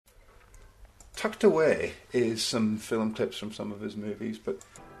Tucked away is some film clips from some of his movies, but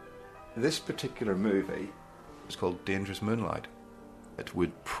this particular movie is called Dangerous Moonlight. It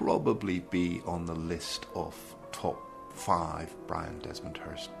would probably be on the list of top 5 Brian Desmond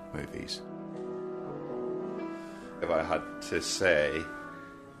Hurst movies. If I had to say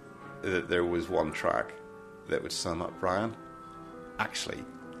that there was one track that would sum up Brian, actually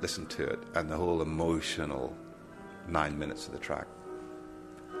listen to it, and the whole emotional 9 minutes of the track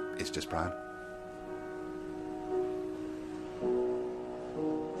is just Brian.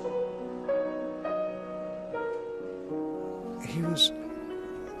 He was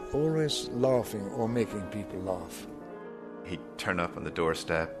always laughing or making people laugh. He'd turn up on the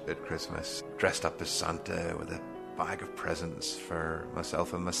doorstep at Christmas, dressed up as Santa with a bag of presents for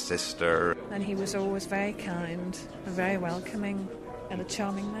myself and my sister. And he was always very kind and very welcoming and a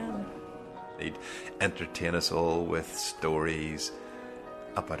charming man. He'd entertain us all with stories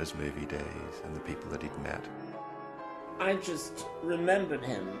about his movie days and the people that he'd met. I just remembered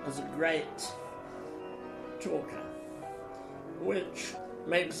him as a great talker, which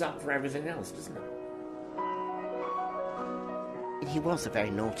makes up for everything else, doesn't it? He was a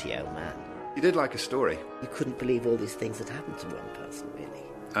very naughty old man. He did like a story. You couldn't believe all these things that happened to one person, really.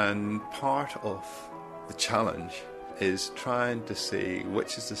 And part of the challenge is trying to see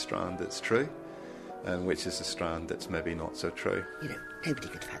which is the strand that's true and which is the strand that's maybe not so true. You know, nobody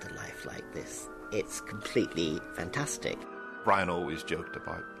could have had a life like this. It's completely fantastic. Brian always joked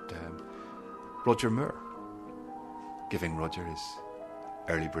about Roger Moore giving Roger his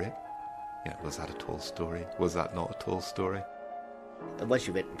early break. You know, was that a tall story? Was that not a tall story? And once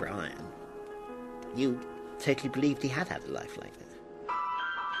you met Brian, you totally believed he had a life like this.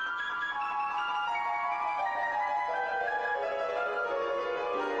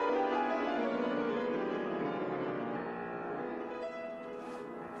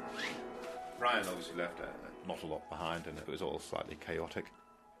 Brian obviously left not a lot behind, and it was all slightly chaotic.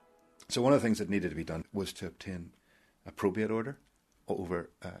 So one of the things that needed to be done was to obtain a probate order over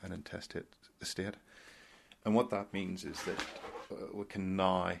an intestate estate. And what that means is that we can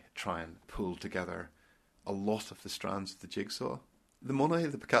now try and pull together a lot of the strands of the jigsaw. The Monet,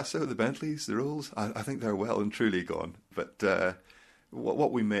 the Picasso, the Bentleys, the Rolls, I think they're well and truly gone. But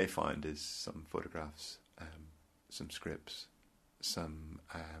what we may find is some photographs, some scripts, some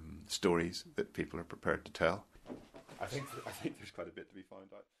stories that people are prepared to tell. I think there's quite a bit to be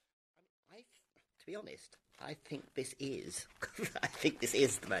found out. To be honest, I think this is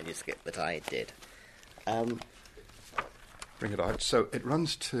the manuscript that I did. Bring it out. So it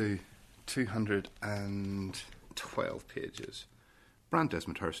runs to 212 pages. Brian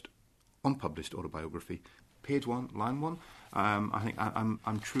Desmond Hurst, unpublished autobiography, page 1, line 1. I think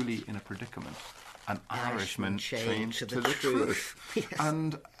I'm truly in a predicament. An Irishman chained to the truth. Yes.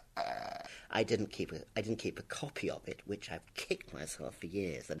 And I didn't keep a copy of it, which I've kicked myself for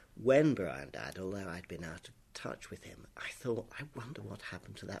years. And when Brian died, although I'd been out of touch with him, I thought, I wonder what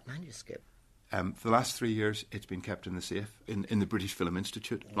happened to that manuscript. For the last 3 years, it's been kept in the safe in the British Film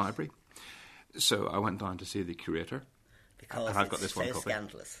Institute library. So I went down to see the curator. Because and I've got this so one copy.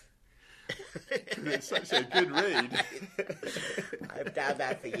 Scandalous. It's such a good read. I've done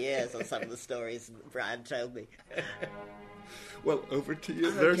that for years on some of the stories Brian told me. Well, over to you.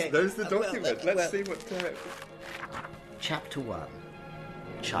 Okay. There's the document. Let's see what... Chapter 1.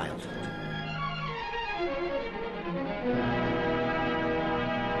 Childhood.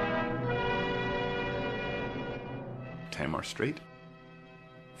 Tamar Street,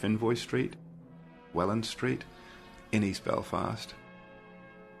 Finvoy Street, Welland Street, in East Belfast.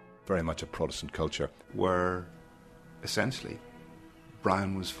 Very much a Protestant culture. Where, essentially,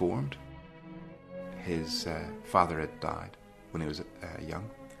 Brian was formed. His father had died when he was young.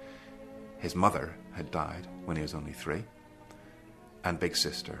 His mother had died when he was only 3. And big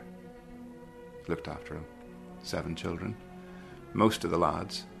sister looked after him. 7 children. Most of the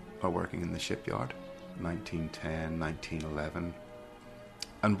lads are working in the shipyard. 1910, 1911.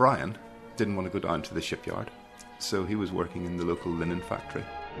 And Brian didn't want to go down to the shipyard, so he was working in the local linen factory.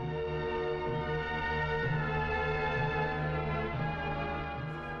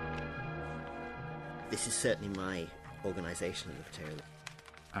 This is certainly my organisation of the material.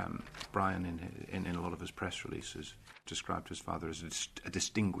 Brian, in a lot of his press releases, described his father as a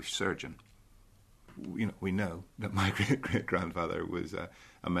distinguished surgeon. We know that my great-great-grandfather was a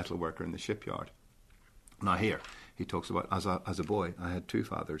metal worker in the shipyard. Now here, he talks about, as a boy, I had 2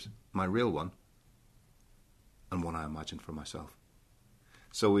 fathers, my real one, and one I imagined for myself.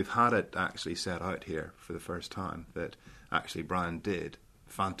 So we've had it actually set out here for the first time that actually Brian did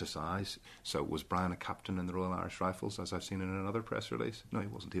fantasise. So was Brian a captain in the Royal Irish Rifles, as I've seen in another press release? No, he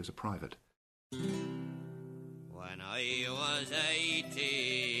wasn't. He was a private. When I was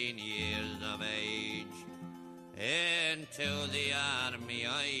 18 years of age, into the army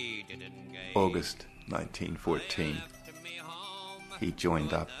I didn't go. August 1914. He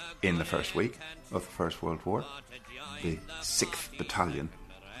joined up in the first week of the First World War, the 6th Battalion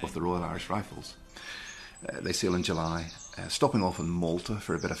of the Royal Irish Rifles. They sail in July, stopping off in Malta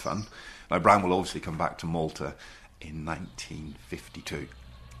for a bit of fun. Now, Brian will obviously come back to Malta in 1952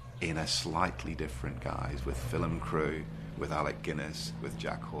 in a slightly different guise, with film crew, with Alec Guinness, with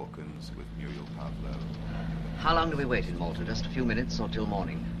Jack Hawkins, with Muriel Pavlo. How long do we wait in Malta? Just a few minutes or till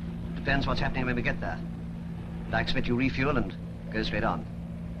morning? Depends what's happening when we get there. And I expect you refuel and go straight on.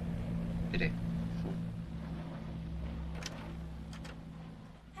 Pity.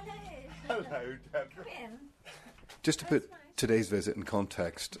 Hello, Deborah. Just to put today's visit in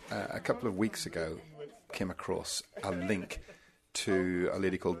context, a couple of weeks ago came across a link to a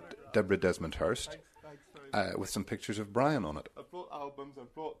lady called Deborah Desmond Hurst with some pictures of Brian on it. I brought albums, I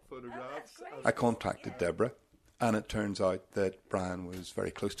brought photographs. I contacted Deborah, and it turns out that Brian was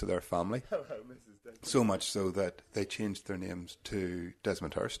very close to their family. Hello, Mrs. Desmond. So much so that they changed their names to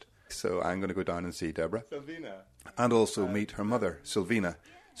Desmond Hurst. So I'm going to go down and see Deborah. Sylvina. And also meet her mother, Sylvina.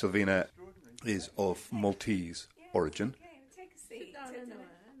 Sylvina is of Maltese origin.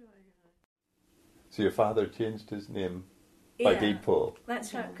 So your father changed his name by deed poll?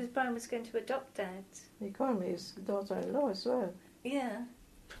 That's right, because Brian was going to adopt Dad. He called me his daughter-in-law as well. Yeah.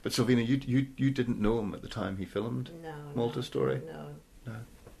 But Sylvina, you didn't know him at the time he filmed Malta Story? No.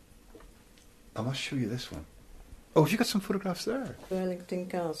 I must show you this one. Oh, have you got some photographs there? Wellington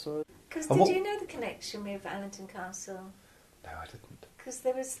Castle. Because did you know the connection with Wellington Castle? No, I didn't. Because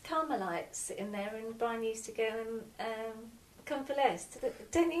there was Carmelites in there, and Brian used to go and convalesce.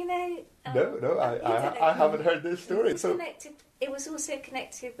 Don't you know? No, I haven't heard this story. It was also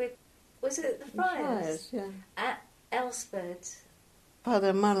connected with, was it the Friars? Yeah. At Elsford.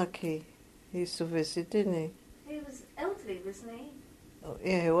 Father Malachi, he used to visit, didn't he? He was elderly, wasn't he? Oh,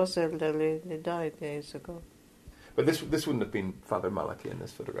 yeah, he was elderly. He died years ago. But this wouldn't have been Father Malachi in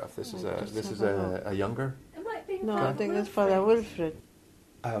this photograph. This is a younger. It might be. No, I think it's Father Wilfred.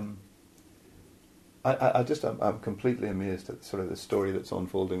 I'm completely amazed at sort of the story that's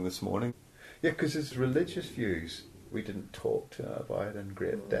unfolding this morning. Yeah, because his religious views we didn't talk to about in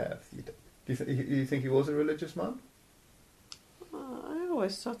great depth. Do you think he was a religious man? I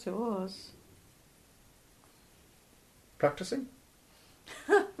always thought he was. Practicing?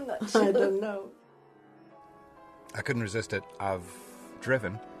 I'm not sure. I don't know. I couldn't resist it. I've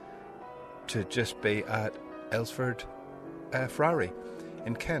driven to just be at Elsford Friary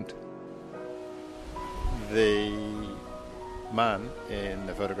in Kent. The man in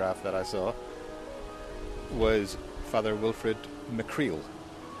the photograph that I saw was Father Wilfred McCreel.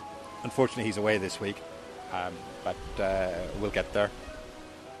 Unfortunately, he's away this week, but we'll get there.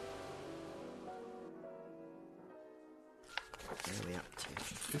 Where are we up to?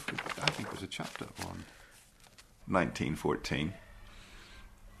 I think there's a chapter on 1914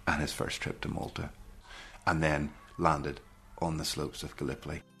 and his first trip to Malta, and then landed on the slopes of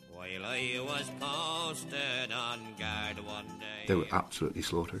Gallipoli. While I was posted on guard one day, They were absolutely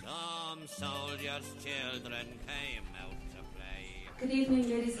slaughtered. some soldiers' children came out to play. Good evening,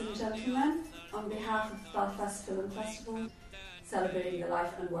 ladies and gentlemen. On behalf of Belfast Film Festival, celebrating the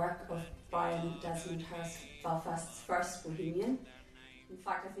life and work of Brian Desmond Hurst, Belfast's first Bohemian. In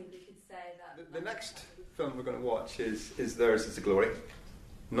fact, I think we could say that... The next film we're going to watch is Theirs Is the Glory,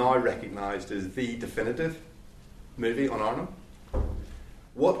 now recognised as the definitive movie on Arnhem.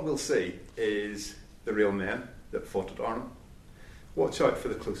 What we'll see is the real men that fought at Arnhem. Watch out for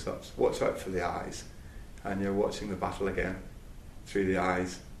the close-ups, watch out for the eyes, and you're watching the battle again through the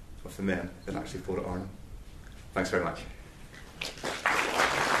eyes of the men that actually fought at Arnhem. Thanks very much.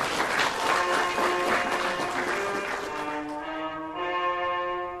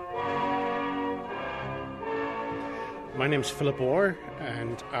 My name's Philip Orr,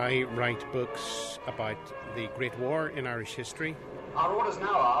 and I write books about the Great War in Irish history. Our orders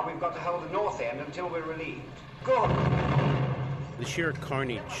now are we've got to hold the north end until we're relieved. Go! The sheer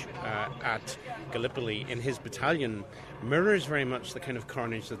carnage at Gallipoli in his battalion mirrors very much the kind of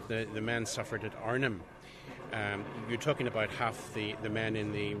carnage that the men suffered at Arnhem. You're talking about half the men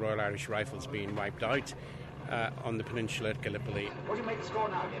in the Royal Irish Rifles being wiped out. on the peninsula at Gallipoli. What do you make the score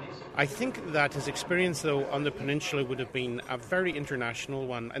now, Dennis? I think that his experience, though, on the peninsula would have been a very international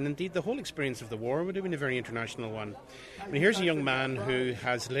one, and indeed the whole experience of the war would have been a very international one. I mean, here's a young man who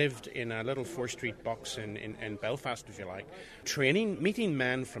has lived in a little 4 Street box in Belfast, if you like, training, meeting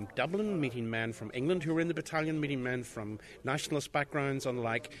men from Dublin, meeting men from England who were in the battalion, meeting men from nationalist backgrounds,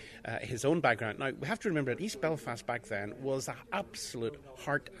 unlike his own background. Now, we have to remember that East Belfast back then was the absolute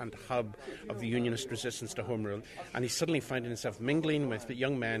heart and hub of the Unionist resistance to Home Rule, and he's suddenly finding himself mingling with the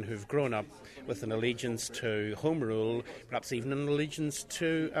young men who've grown up with an allegiance to Home Rule, perhaps even an allegiance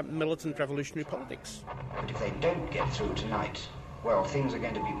to militant revolutionary politics. But if they don't get through tonight, well, things are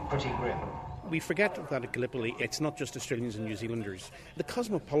going to be pretty grim. We forget that at Gallipoli, it's not just Australians and New Zealanders. The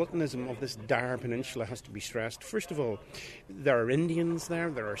cosmopolitanism of this dire peninsula has to be stressed. First of all, there are Indians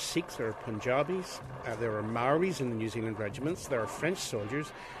there are Sikhs, there are Punjabis, there are Maoris in the New Zealand regiments, there are French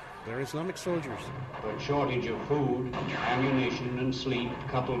soldiers, there are Islamic soldiers. But shortage of food, ammunition and sleep,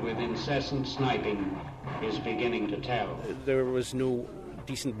 coupled with incessant sniping, is beginning to tell. There was no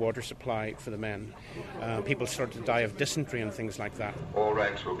decent water supply for the men. People started to die of dysentery and things like that. All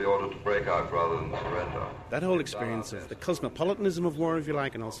ranks will be ordered to break out rather than surrender. That whole experience of the cosmopolitanism of war, if you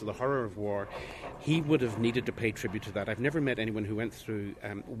like, and also the horror of war, he would have needed to pay tribute to that. I've never met anyone who went through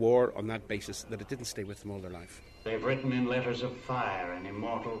war on that basis that it didn't stay with them all their life. They've written in letters of fire an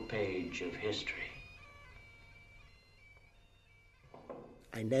immortal page of history.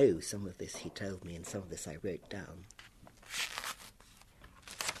 I know some of this he told me and some of this I wrote down.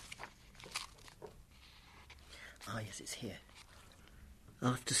 Ah, yes, it's here.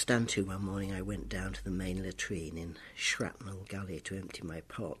 After stand to one morning, I went down to the main latrine in Shrapnel Gully to empty my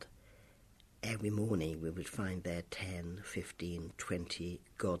pot. Every morning we would find there 10, 15, 20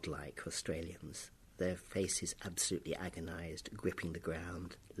 godlike Australians, their faces absolutely agonised, gripping the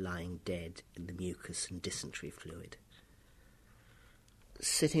ground, lying dead in the mucus and dysentery fluid.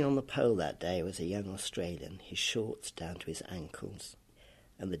 Sitting on the pole that day was a young Australian, his shorts down to his ankles,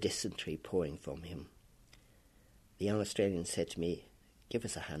 and the dysentery pouring from him. The young Australian said to me, "Give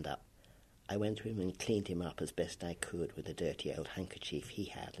us a hand up." I went to him and cleaned him up as best I could with a dirty old handkerchief he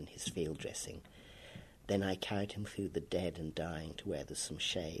had in his field dressing. Then I carried him through the dead and dying to where there's some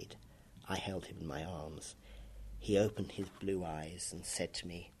shade. I held him in my arms. He opened his blue eyes and said to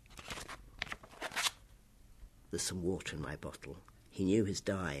me, "There's some water in my bottle." He knew his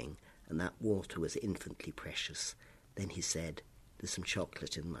dying, and that water was infinitely precious. Then he said, "There's some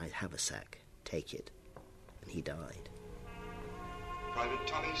chocolate in my haversack. Take it." And he died. Private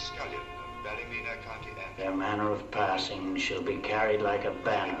Tommy Scullion of Ballymena County End. Their manner of passing shall be carried like a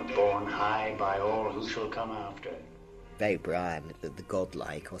banner borne high by all who shall come after. Very Brian, the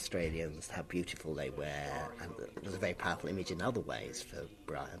godlike Australians, how beautiful they were, and it was a very powerful image in other ways for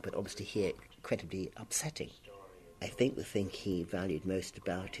Brian, but obviously here incredibly upsetting. I think the thing he valued most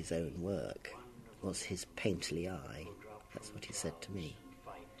about his own work was his painterly eye. That's what he said to me.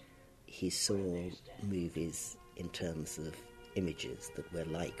 He saw movies in terms of images that were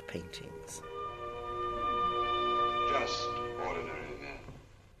like paintings. Just ordinary men.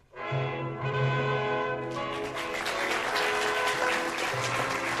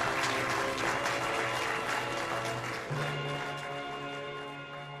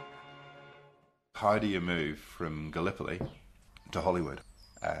 How do you move from Gallipoli to Hollywood?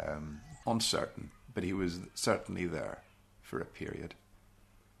 Uncertain, but he was certainly there for a period.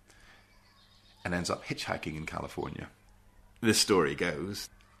 And ends up hitchhiking in California. The story goes,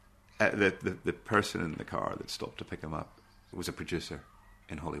 the person in the car that stopped to pick him up was a producer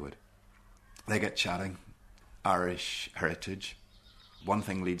in Hollywood. They get chatting, Irish heritage. One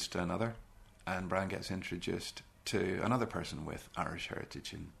thing leads to another, and Brian gets introduced to another person with Irish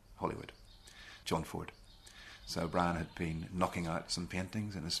heritage in Hollywood, John Ford. So Brian had been knocking out some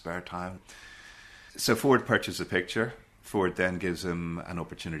paintings in his spare time. So Ford purchased a picture. Ford then gives him an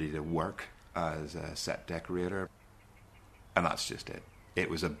opportunity to work as a set decorator, and that's just it. It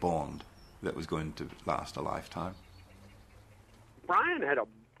was a bond that was going to last a lifetime. Brian had a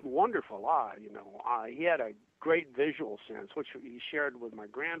wonderful eye, he had a great visual sense, which he shared with my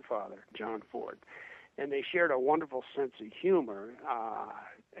grandfather, John Ford, and they shared a wonderful sense of humor,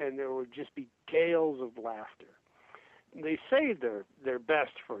 and there would just be gales of laughter. They saved their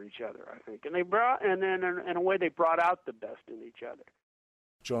best for each other, I think, and then in a way they brought out the best in each other.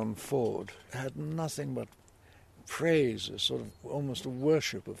 John Ford had nothing but praise, a sort of almost a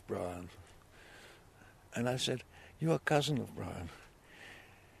worship of Brian. And I said, "You're a cousin of Brian."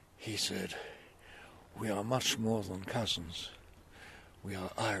 He said, "We are much more than cousins. We are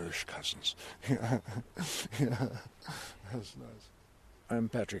Irish cousins." Yeah, that's nice. I'm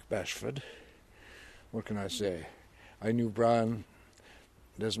Patrick Bashford. what can I say? I knew Brian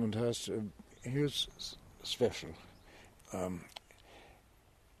Desmond Hurst. He was special.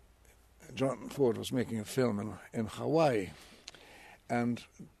 John Ford was making a film in Hawaii, and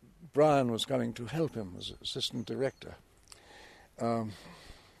Brian was coming to help him as assistant director.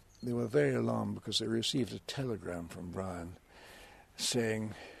 They were very alarmed because they received a telegram from Brian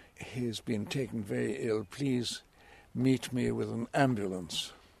saying, "He's been taken very ill. Please meet me with an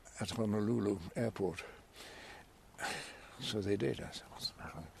ambulance at Honolulu airport." So they did. I said, "What's the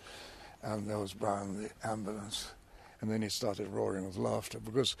matter?" And there was Brian, the ambulance. And then he started roaring with laughter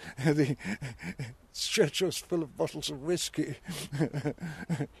because the stretcher was full of bottles of whiskey. It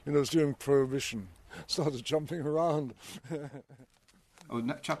was during Prohibition. Started jumping around.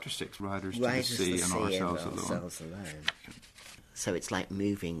 Chapter 6, Riders to the Sea and Ourselves Alone. So it's like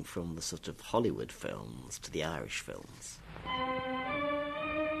moving from the sort of Hollywood films to the Irish films.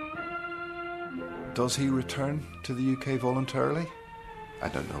 Does he return to the UK voluntarily? I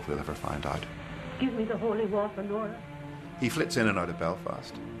don't know if we'll ever find out. Give me the holy water, Nora. He flits in and out of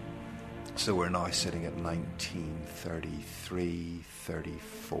Belfast. So we're now sitting at 1933,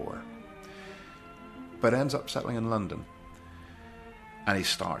 34. But ends up settling in London. And he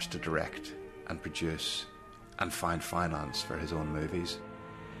starts to direct and produce and find finance for his own movies.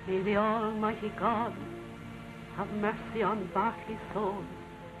 May the Almighty God have mercy on Berkeley's soul.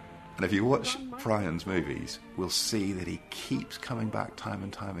 And if you watch Brian's movies, we'll see that he keeps coming back time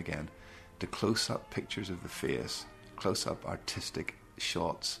and time again to close-up pictures of the face, close-up artistic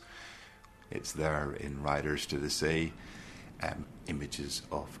shots. It's there in Riders to the Sea, images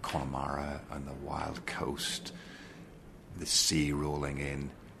of Connemara and the wild coast, the sea rolling in,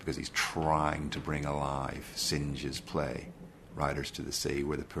 because he's trying to bring alive Synge's play, Riders to the Sea,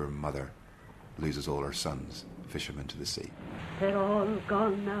 where the poor mother loses all her sons, fishermen to the sea. They're all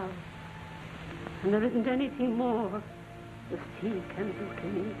gone now, and there isn't anything more the sea can do to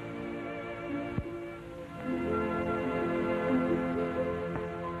me.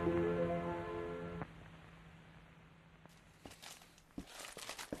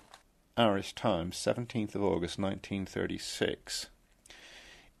 Irish Times, 17th of August 1936.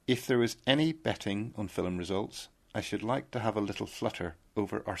 If there was any betting on film results, I should like to have a little flutter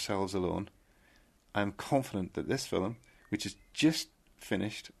over Ourselves Alone. I am confident that this film, which has just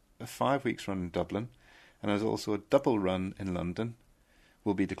finished a 5 weeks run in Dublin and has also a double run in London,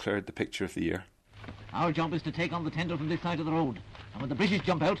 will be declared the picture of the year. Our job is to take on the tender from this side of the road, and when the British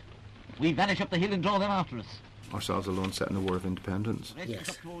jump out, we vanish up the hill and draw them after us. Ourselves Alone, set in the War of Independence.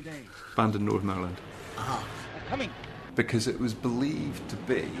 Yes. Abandoned Northern Ireland. Ah, coming. Because it was believed to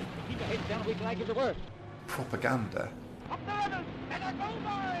be Keep your heads down, we can give the word. propaganda.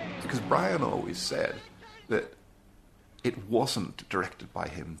 Because Brian always said that it wasn't directed by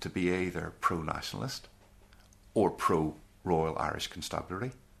him to be either pro-nationalist or pro-Royal Irish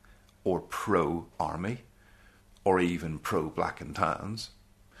Constabulary or pro-Army or even pro-Black and Tans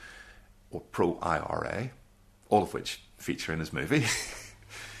or pro-IRA, all of which feature in his movie.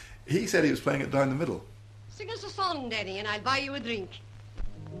 He said he was playing it down the middle. Sing us a song, Danny, and I'll buy you a drink.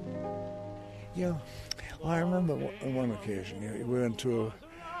 Yeah, I remember on one occasion we went to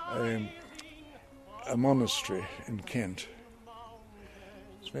a monastery in Kent.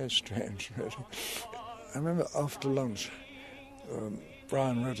 It's very strange, really. I remember after lunch,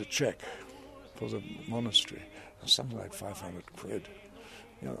 Brian wrote a cheque for the monastery, something like 500 quid.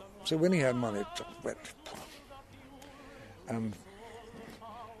 You know, so when he had money, it just went. And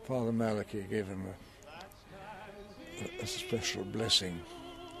Father Malachi gave him a special blessing.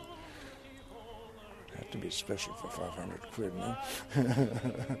 It had to be special for 500 quid, no?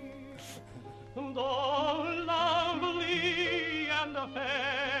 And all lovely and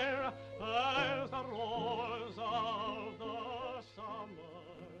fair as the rose of the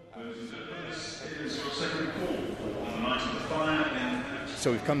summer. This is your second call on the night of the fire.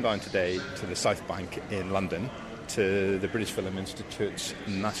 So we've come down today to the South Bank in London to the British Film Institute's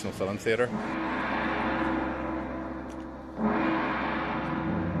National Film Theatre.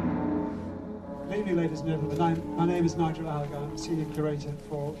 Good evening, ladies and gentlemen. My name is Nigel Algar. I'm Senior Curator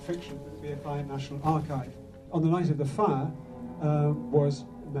for Fiction at BFI National Archive. On the night of the fire was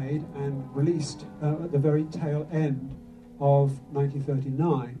made and released at the very tail end of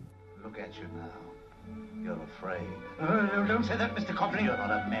 1939. Look at you now. You're afraid. Don't say that, Mr. Copley. You're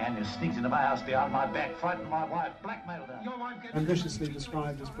not a man. You sneaked into my house behind my back, frightened my wife, blackmailed her. Your wife Ambitiously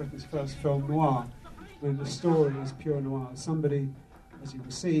described as Britain's first film noir, when the story is pure noir. Somebody, as you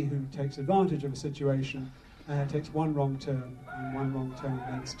will see, who takes advantage of a situation, takes one wrong turn, and one wrong turn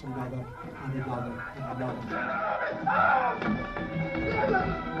leads to another, and another, and another.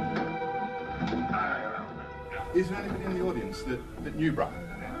 Is there anybody in the audience that knew Brian?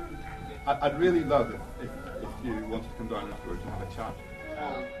 I'd really love it if you wanted to come down afterwards and have a chat.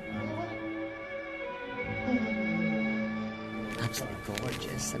 Absolutely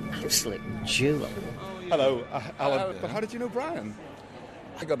gorgeous, an absolute jewel. Hello, Alan. But how did you know Brian?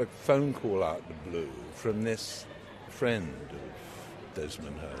 I got a phone call out of the blue from this friend of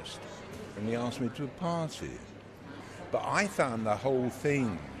Desmond Hirst, and he asked me to a party. But I found the whole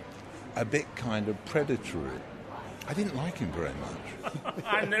thing a bit kind of predatory. I didn't like him very much.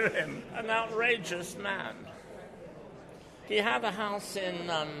 I knew him, an outrageous man. He had a house in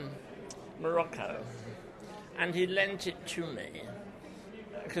Morocco, and he lent it to me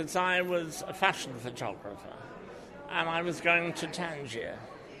because I was a fashion photographer, and I was going to Tangier.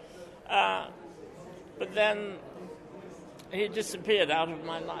 But then he disappeared out of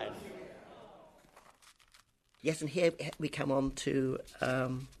my life. Yes, and here we come on to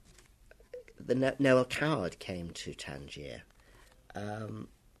Noel Coward came to Tangier. The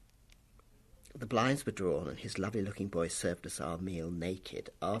blinds were drawn and his lovely-looking boy served us our meal naked.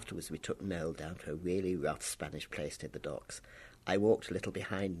 Afterwards we took Noel down to a really rough Spanish place near the docks. I walked a little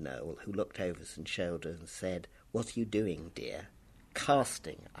behind Noel, who looked over us and shoulders and said, "What are you doing, dear?"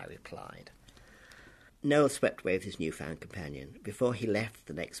 "Casting," I replied. Noel swept away with his newfound companion. Before he left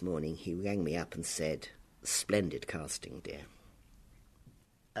the next morning, he rang me up and said, "Splendid casting, dear."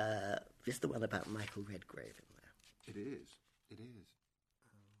 Is the one about Michael Redgrave in there? It is. It is.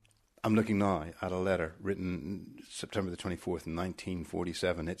 I'm looking now at a letter written September the 24th,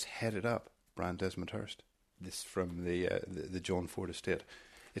 1947. It's headed up Brian Desmond Hirst. This from the John Ford estate.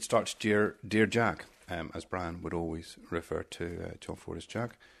 It starts, Dear Jack, as Brian would always refer to John Ford as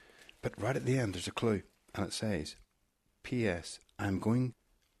Jack. But right at the end, there's a clue, and it says, P.S. I'm going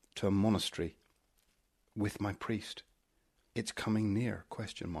to a monastery with my priest. It's coming near, ?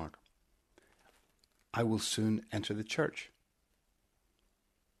 I will soon enter the church.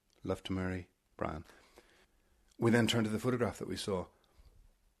 Love to Mary, Brian. We then turn to the photograph that we saw.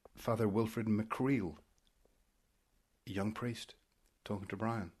 Father Wilfred McCreel, young priest, talking to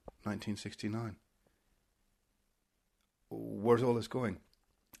Brian, 1969. Where's all this going?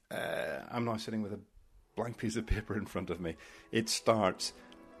 I'm now sitting with a blank piece of paper in front of me. It starts,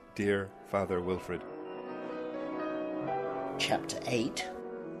 Dear Father Wilfred. Chapter 8,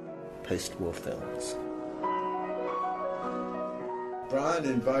 Post-War Films. Brian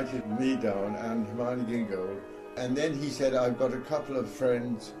invited me down and Hermione Gingold, and then he said, I've got a couple of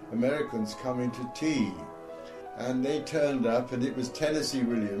friends, Americans, coming to tea. And they turned up, and it was Tennessee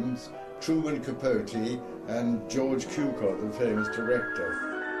Williams, Truman Capote, and George Cukor, the famous director.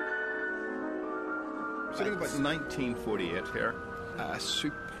 Sitting about 1948 here, a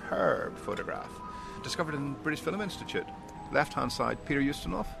superb photograph discovered in British Film Institute. Left-hand side, Peter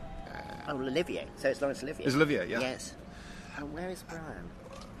Ustinov. Olivier. So it's Laurence Olivier. It's Olivier, yeah. Yes. And where is Brian?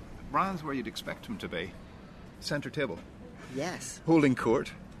 Brian's where you'd expect him to be. Centre table. Yes. Holding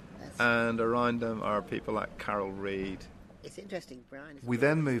court. And around him are people like Carol Reed. It's interesting, Brian. We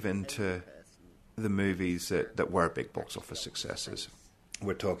then move into the movies that were big box office successes.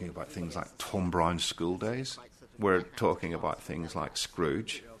 We're talking about things like Tom Brown's School Days. We're talking about things like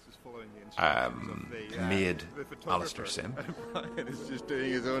Scrooge. Made Alistair Sim. Brian is just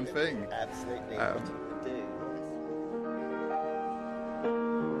doing his own thing. Absolutely.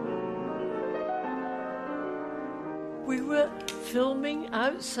 We were filming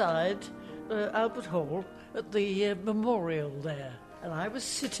outside Albert Hall at the memorial there, and I was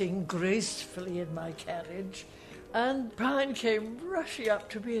sitting gracefully in my carriage, and Brian came rushing up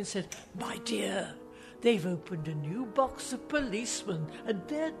to me and said, "My dear, they've opened a new box of policemen, and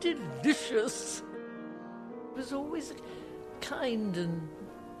they're delicious." He was always kind, and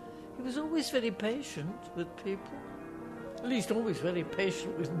he was always very patient with people. At least always very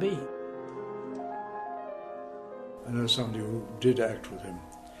patient with me. I know somebody who did act with him.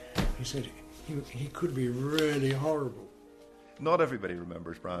 He said he could be really horrible. Not everybody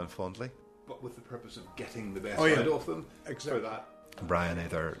remembers Brian fondly, but with the purpose of getting the best out of them. Exactly. For that. Brian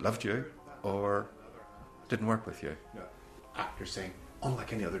either loved you or didn't work with you. No. Actors saying,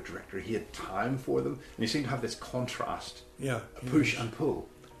 unlike any other director, he had time for them. And you seem to have this contrast. Yeah. Push and pull.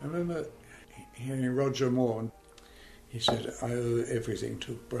 I remember hearing Roger Moore. He said, I owe everything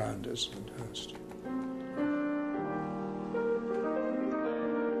to Brian Desmond Hirst.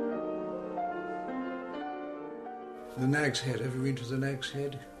 The Nag's Head. Have you been to the Nag's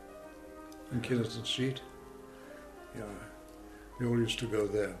Head in Kennington Street? Yeah, we all used to go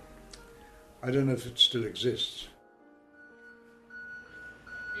there. I don't know if it still exists.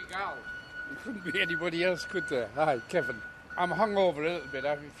 Big Al. It couldn't be anybody else, could there? Hi, Kevin. I'm hungover a little bit. I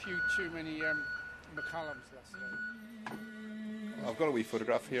have a few too many McCallums last night. I've got a wee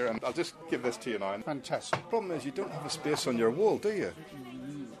photograph here, and I'll just give this to you now. Fantastic. The problem is you don't have a space on your wall, do you?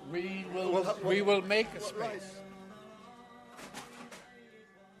 We will make a space.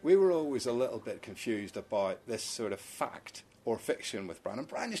 We were always a little bit confused about this sort of fact or fiction with Brian. And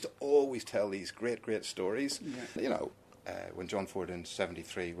Brian used to always tell these great, great stories. Yeah. You know, when John Ford in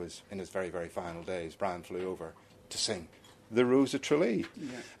 1973 was in his very, very final days, Brian flew over to sing The Rose of Tralee.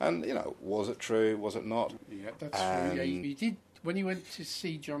 Yeah. And, you know, was it true, was it not? Yeah, that's true. Yeah, he did. When he went to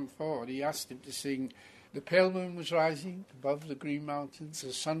see John Ford, he asked him to sing The Pale Moon Was Rising Above the Green Mountains,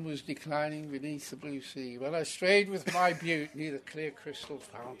 the sun was declining beneath the blue sea. Well, I strayed with my beauty near the clear crystal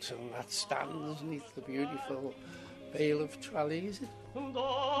fountain that stands beneath the beautiful Vale of Tralee, is it? And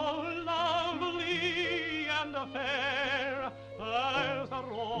all lovely and fair as the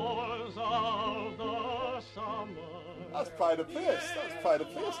rose of the summer. That's pride of place. That's pride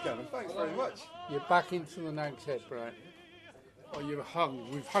of place, Kevin. Thanks very much. You're back into the Nag's Head, Brian. Oh, you're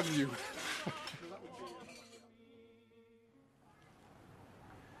hung. We've hung you.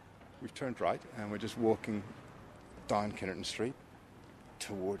 We've turned right and we're just walking down Kinnerton Street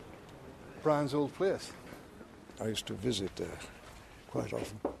toward Brian's old place. I used to visit there quite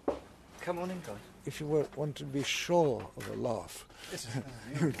often. Come on in, guys. If you wanted to be sure of a laugh,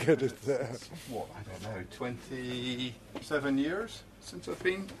 you'd get it there. What, I don't know, 27 years since I've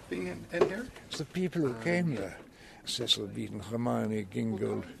been in here? It's the people who came there. Cecil Beaton, Hermione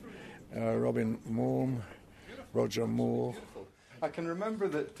Gingold, Robin Maugham, Roger Moore. I can remember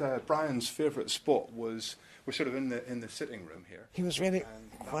that Brian's favourite spot was we're sort of in the sitting room here. He was really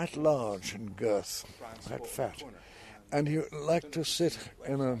quite large in girth, quite fat, and he liked to sit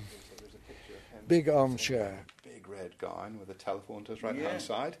in a big armchair. Big red gown with a telephone to his right-hand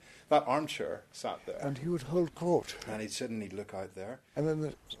side. That armchair sat there. And he would hold court. And he'd sit and he'd look out there. And then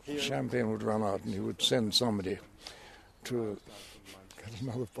the champagne would run out and he would send somebody to get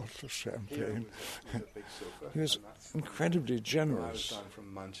another bottle of champagne. He was incredibly generous. I was down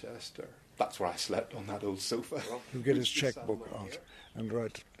from Manchester. That's where I slept, on that old sofa. He would get his checkbook out and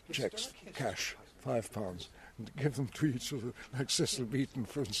write checks, cash, £5, and give them to each other, like Cecil Beaton,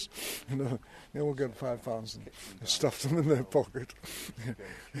 for instance. You know, they all get £5 and stuff them in their pocket.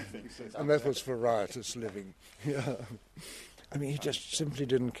 And that was for riotous living. Yeah. I mean, he just simply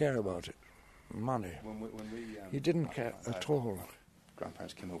didn't care about it. Money. He didn't care at all.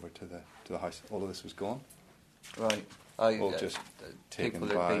 Grandparents came over to the house. All of this was gone. Right. All just taken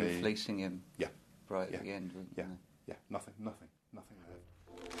people by... had been fleecing him. Yeah. Right at the end. Yeah. Yeah. Nothing left.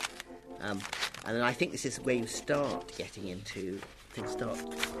 And then I think this is where you start getting into things. There are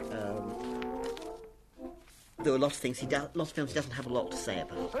a lot of things lots of films he doesn't have a lot to say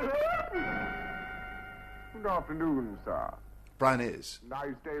about. Good afternoon, sir. Brian is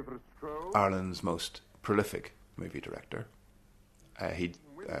Nice day for a stroll. Ireland's most prolific movie director. He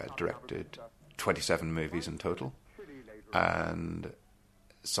directed 27 movies in total, and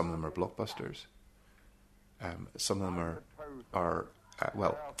some of them are blockbusters. Some of them are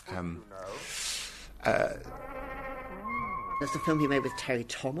There's the film he made with Terry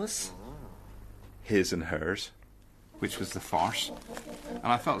Thomas. His and Hers, which was the farce.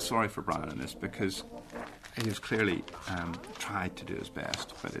 And I felt sorry for Brian in this because he was clearly tried to do his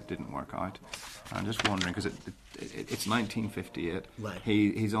best, but it didn't work out. I'm just wondering, because it's 1958. Right.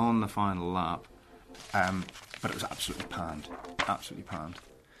 He's on the final lap, but it was absolutely panned. Absolutely panned.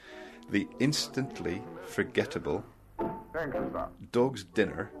 The instantly forgettable Dog's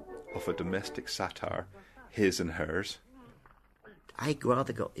Dinner of a domestic satire, His and Hers. I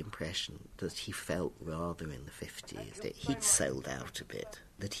rather got the impression that he felt rather in the 50s that he'd sold out a bit,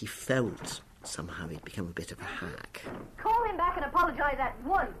 that he felt somehow he'd become a bit of a hack. Call him back and apologise at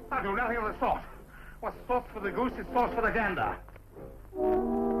once. I do nothing of the sort. What's sauce for the goose is sauce for the gander.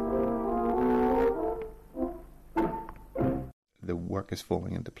 The work is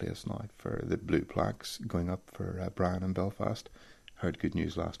falling into place now for the blue plaques going up for Brian in Belfast. Heard good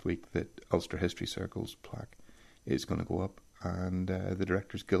news last week that Ulster History Circle's plaque is going to go up, and the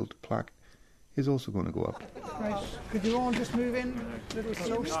Directors Guild plaque is also going to go up. Right, could you all just move in a little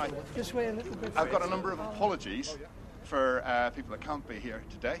closer? This way a little bit. I've got a number of apologies for people that can't be here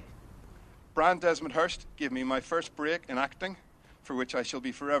today. Brian Desmond Hurst gave me my first break in acting, for which I shall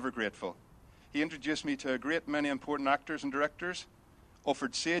be forever grateful. He introduced me to a great many important actors and directors,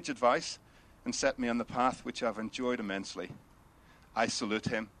 offered sage advice, and set me on the path which I've enjoyed immensely. I salute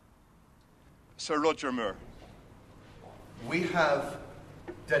him. Sir Roger Moore. We have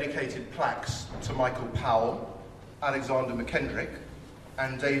dedicated plaques to Michael Powell, Alexander McKendrick,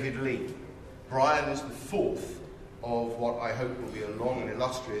 and David Lee. Brian is the fourth of what I hope will be a long and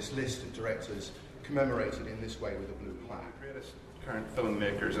illustrious list of directors commemorated in this way with a blue plaque. The greatest current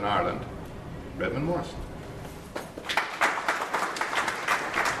filmmakers in Ireland, Redmond Morris.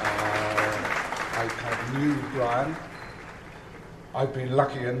 I knew Brian. I've been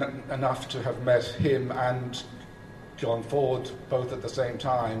lucky enough to have met him and John Ford both at the same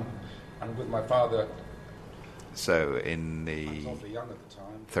time, and with my father. So in the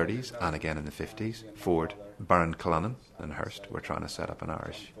 30s and again in the 50s, Ford, Baron Cullinan and Hearst were trying to set up an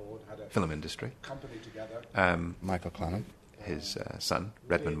Irish film industry. Michael Cullinan, his son,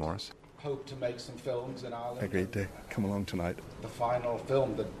 Redmond Morris. Hoped to make some films in Ireland. Agreed to come along tonight. The final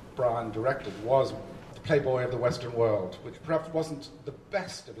film that Brian directed was The Playboy of the Western World, which perhaps wasn't the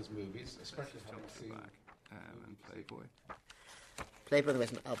best of his movies, especially having seen Playboy. Playboy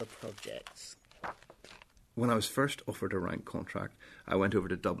was other projects. When I was first offered a rank contract, I went over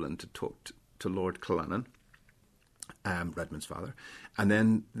to Dublin to talk to Lord Cullinan, Redmond's father, and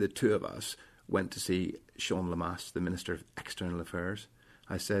then the two of us went to see Sean Lemass, the Minister of External Affairs.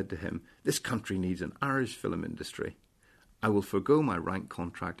 I said to him, "This country needs an Irish film industry. I will forgo my rank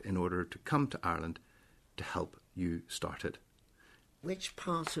contract in order to come to Ireland to help you start it." Which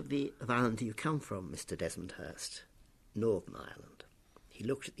part of Ireland do you come from, Mr. Desmond Hirst? Northern Ireland. He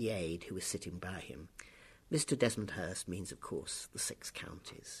looked at the aide who was sitting by him. Mr. Desmond Hirst means, of course, the 6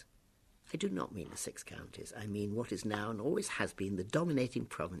 counties. I do not mean the 6 counties. I mean what is now and always has been the dominating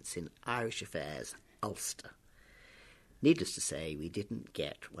province in Irish affairs, Ulster. Needless to say, we didn't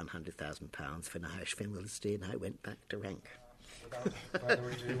get £100,000 for an Irish film industry, and I went back to rank. Without further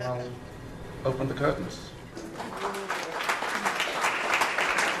ado, I'll open the curtains.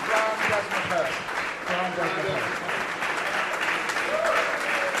 John Desmond Hirst. John Desmond Hirst.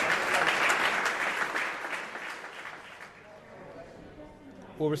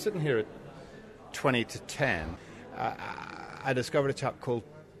 Well, we're sitting here at 20 to 10. I discovered a chap called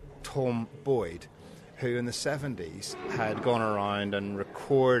Tom Boyd, who in the 70s had gone around and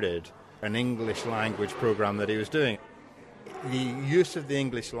recorded an English language program that he was doing. The use of the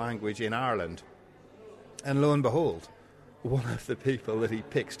English language in Ireland. And lo and behold, one of the people that he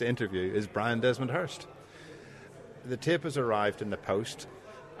picks to interview is Brian Desmond Hirst. The tape has arrived in the post,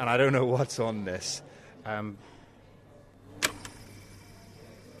 and I don't know what's on this.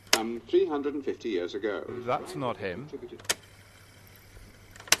 350 years ago. That's not him.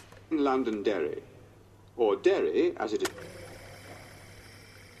 In Londonderry, or Derry as it is.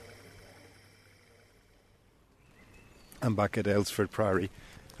 I'm back at Aylesford Priory.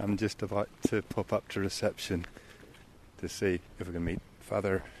 I'm just about to pop up to reception to see if we can meet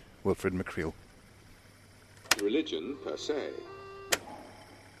Father Wilfred McCreel. Religion per se,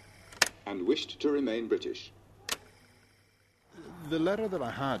 and wished to remain British. The letter that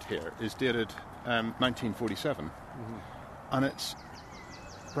I had here is dated 1947, and it's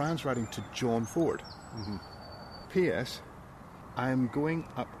Brian's writing to John Ford. P.S. I am going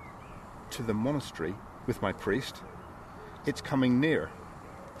up to the monastery with my priest. It's coming near.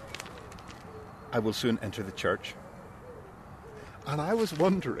 I will soon enter the church. And I was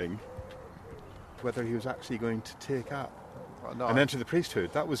wondering whether he was actually going to take up and enter the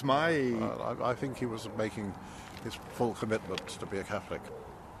priesthood. That was my... I think he was making his full commitment to be a Catholic.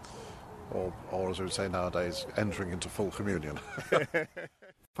 Or as we would say nowadays, entering into full communion.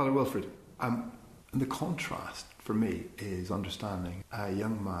 Father Wilfred, the contrast for me is understanding a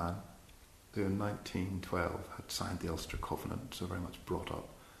young man who in 1912 had signed the Ulster Covenant, so very much brought up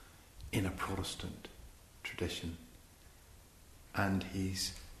in a Protestant tradition, and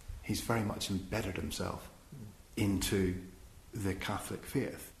he's very much embedded himself into the Catholic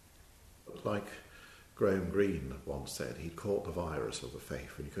faith. Like Graham Greene once said, he caught the virus of the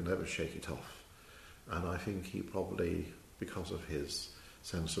faith and you can never shake it off. And I think he probably, because of his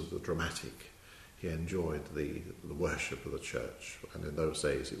sense of the dramatic, he enjoyed the worship of the church. And in those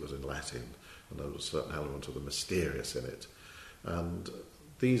days it was in Latin, and there was a certain element of the mysterious in it. And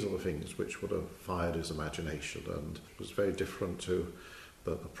these are the things which would have fired his imagination, and it was very different to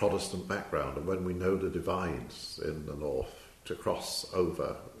the Protestant background. And when we know the divides in the north, to cross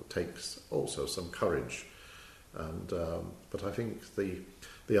over takes also some courage. And but I think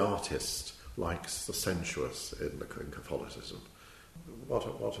the artist likes the sensuous in Catholicism.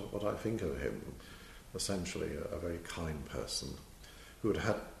 What I think of him, essentially a very kind person who had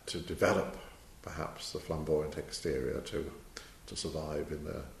had to develop perhaps the flamboyant exterior to survive in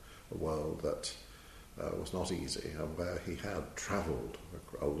a world that was not easy, and where he had travelled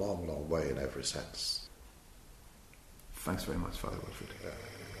a long, long way in every sense. Thanks very much, Father Wilfred.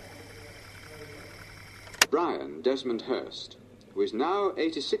 Brian Desmond Hirst, who is now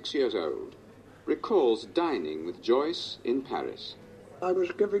 86 years old. recalls dining with Joyce in Paris. I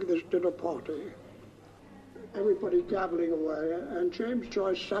was giving this dinner party, everybody gabbling away, and James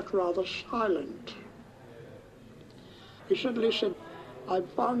Joyce sat rather silent. He suddenly said, "I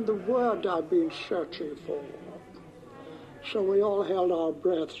found the word I've been searching for." So we all held our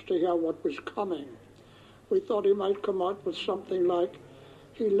breaths to hear what was coming. We thought he might come out with something like,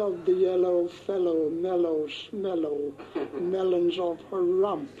 "He loved the yellow fellow, mellow, smellow, melons off her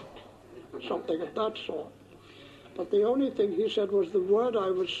rump," something of that sort. But the only thing he said was, "The word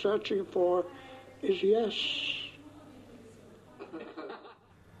I was searching for is yes."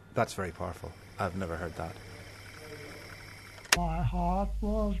 That's very powerful. I've never heard that. My heart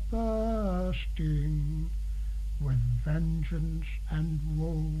was bursting with vengeance and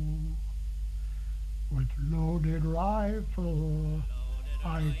woe. With loaded rifle,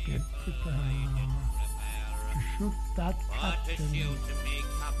 I did prepare to shoot that captain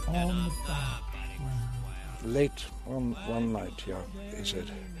on the back. Late one night, he said,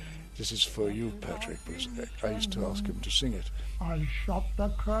 "This is for you, Patrick," because I used to ask him to sing it. I shot the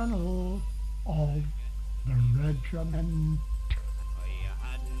colonel of the regiment.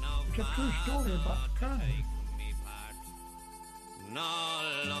 It's a true story about the colonel. No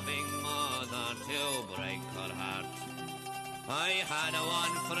loving mother to break her heart. I had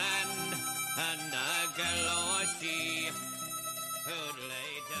one friend and a girl was she who'd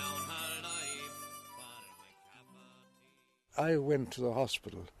lay down her life for I went to the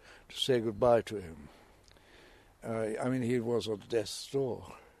hospital to say goodbye to him. He was on death's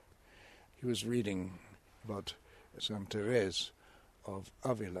door. He was reading about Saint Therese of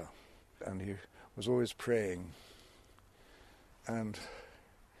Avila, and he was always praying. And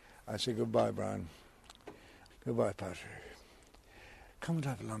I said, "Goodbye, Brian. Goodbye, Patrick. Come and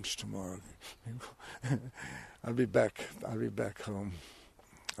have lunch tomorrow. I'll be back home."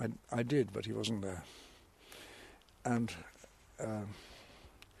 I did, but he wasn't there. And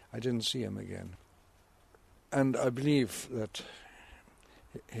I didn't see him again. And I believe that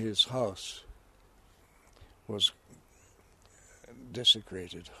his house was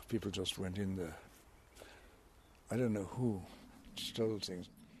desecrated. People just went in there. I don't know who stole things.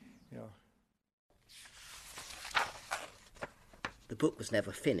 The book was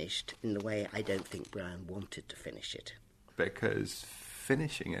never finished in the way I don't think Brian wanted to finish it. Because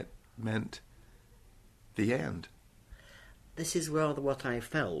finishing it meant the end. This is rather what I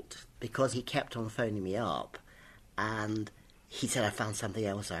felt, because he kept on phoning me up, and he said, "I found something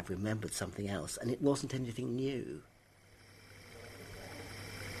else, I've remembered something else," and it wasn't anything new.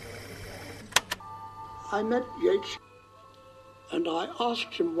 I met Yeats, and I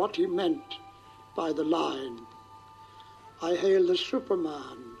asked him what he meant by the line, "I hail the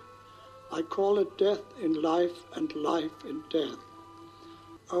Superman. I call it death in life and life in death."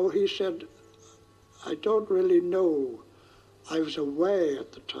 Oh, he said, "I don't really know. I was away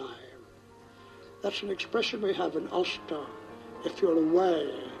at the time." That's an expression we have in Ulster. If you're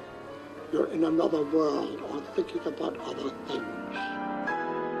away, you're in another world or thinking about other things.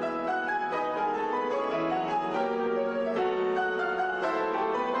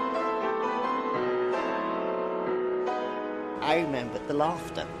 I remember the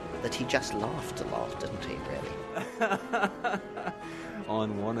laughter, that he just laughed a lot, didn't he, really?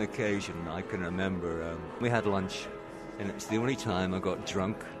 On one occasion, I can remember, we had lunch, and it's the only time I got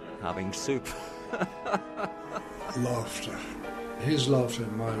drunk having soup. Laughter. His laughter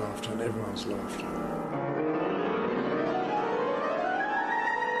and my laughter and everyone's laughter.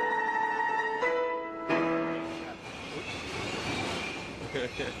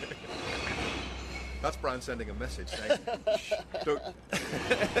 That's Brian sending a message saying, "Shh, don't."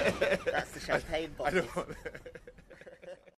 That's the champagne bottle.